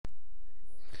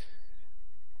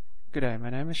Good day, my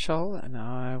name is Shoal and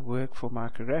I work for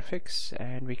Micrographics,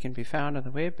 and we can be found on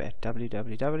the web at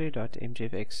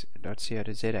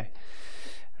www.mgfx.co.za.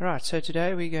 Right, so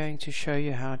today we're going to show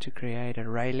you how to create a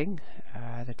railing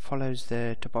that follows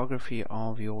the topography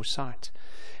of your site.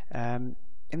 In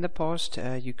the past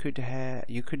you could do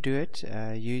it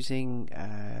using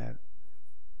a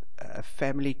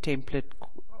family template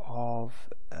of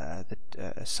the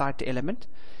site element,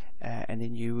 and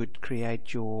then you would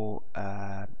create your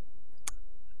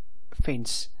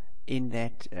fence in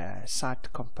that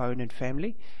site component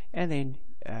family, and then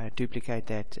duplicate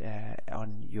that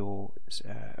on your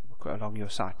along your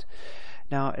site.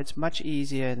 Now it's much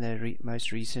easier in the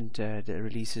most recent the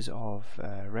releases of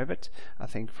Revit, I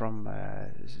think from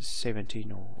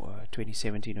 17 or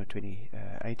 2017 or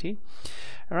 2018.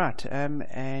 Alright,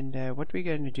 and what we're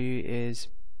going to do is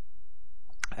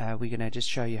we're going to just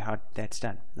show you how that's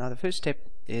done. Now the first step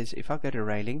is, if I go to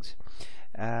railings,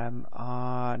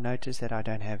 I notice that I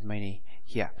don't have many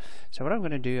here. So what I'm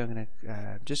going to do, I'm going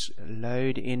to just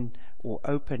load in or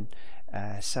open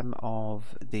some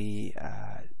of the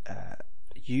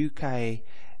UK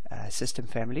system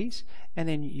families and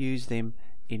then use them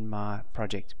in my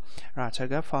project. Right, so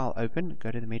go File, Open,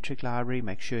 go to the metric library,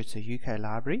 make sure it's a UK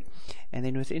library, and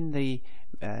then within the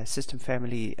system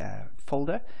family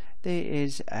folder there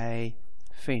is a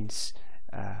fence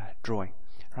drawing.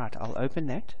 Right, I'll open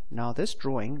that. Now this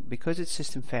drawing, because it's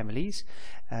system families,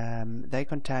 they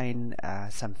contain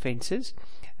some fences,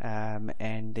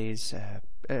 and there's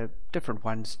different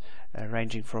ones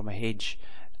ranging from a hedge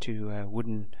to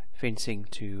wooden fencing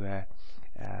to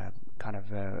kind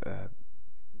of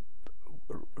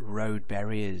road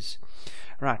barriers.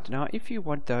 Right, now if you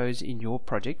want those in your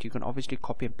project, you can obviously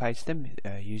copy and paste them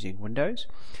using Windows,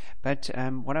 but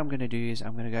what I'm going to do is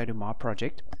I'm going to go to my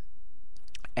project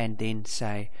and then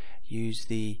say use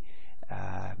the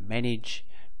manage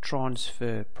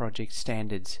transfer project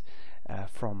standards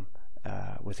from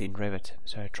within Revit.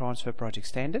 So transfer project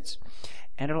standards,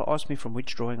 and it'll ask me from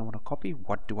which drawing I want to copy.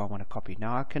 What do I want to copy?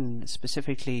 Now I can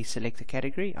specifically select the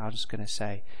category. I'm just going to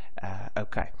say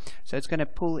OK. So it's going to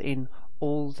pull in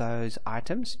all those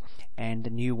items and the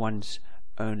new ones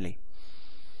only.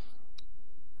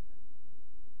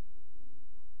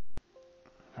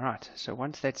 Alright, so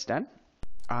once that's done,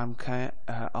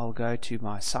 I'll go to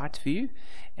my site view,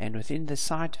 and within the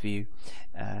site view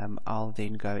I'll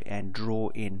then go and draw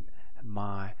in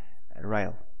my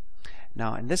rail.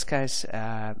 Now in this case,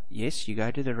 yes, you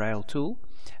go to the rail tool,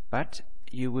 but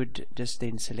you would just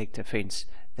then select a fence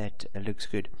that looks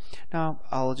good. Now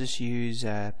I'll just use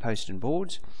post and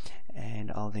boards,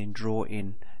 and I'll then draw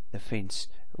in the fence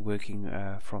working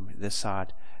from this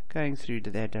side going through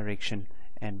to that direction,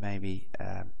 and maybe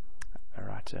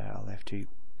alright, I'll have to,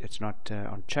 it's not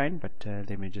on chain, but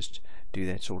let me just do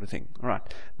that sort of thing.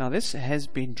 Alright, now this has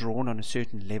been drawn on a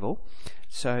certain level,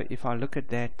 so if I look at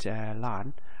that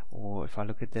line, or if I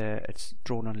look at it's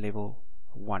drawn on level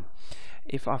 1.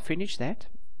 If I finish that,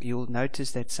 you'll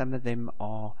notice that some of them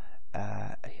are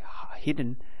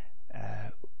hidden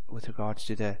with regards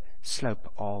to the slope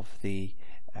of the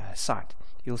site.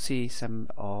 You'll see some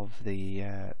of the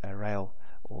rail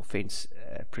or fence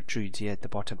protrudes here at the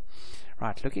bottom.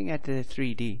 Right, looking at the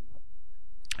 3D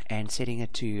and setting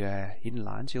it to hidden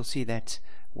lines, you'll see that's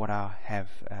what I have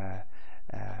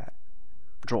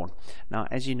drawn. Now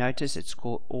as you notice, it's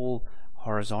called all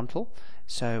horizontal,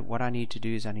 so what I need to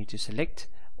do is I need to select,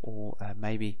 or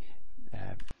maybe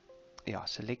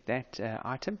select that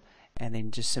item, and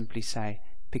then just simply say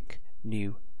pick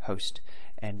new host,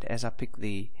 and as I pick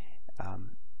the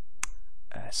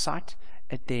site,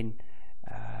 it then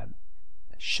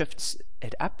shifts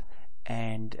it up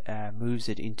and moves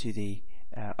it into the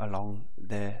along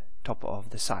the top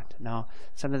of the site. Now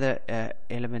some of the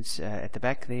elements at the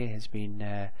back there has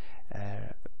been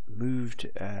moved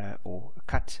or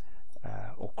cut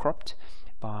or cropped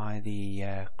by the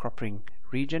cropping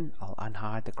region. I'll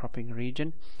unhide the cropping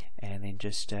region and then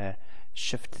just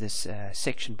shift this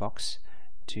section box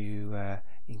to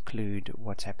include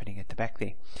what's happening at the back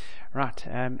there. Right,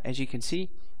 as you can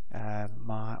see,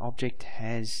 my object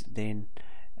has then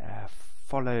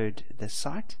followed the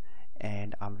site,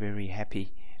 and I'm very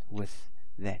happy with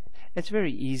that. It's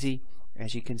very easy,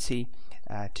 as you can see,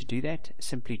 to do that.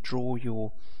 Simply draw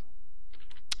your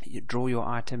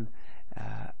item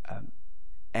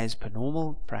as per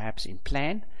normal, perhaps in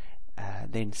plan,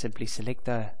 then simply select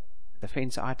the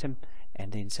fence item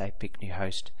and then say pick new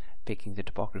host, picking the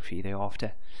topography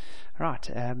thereafter. Right,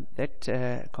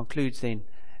 that concludes then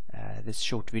this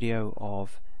short video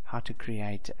of how to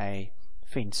create a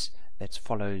fence that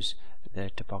follows the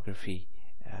topography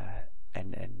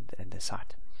and the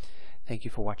site. Thank you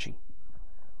for watching.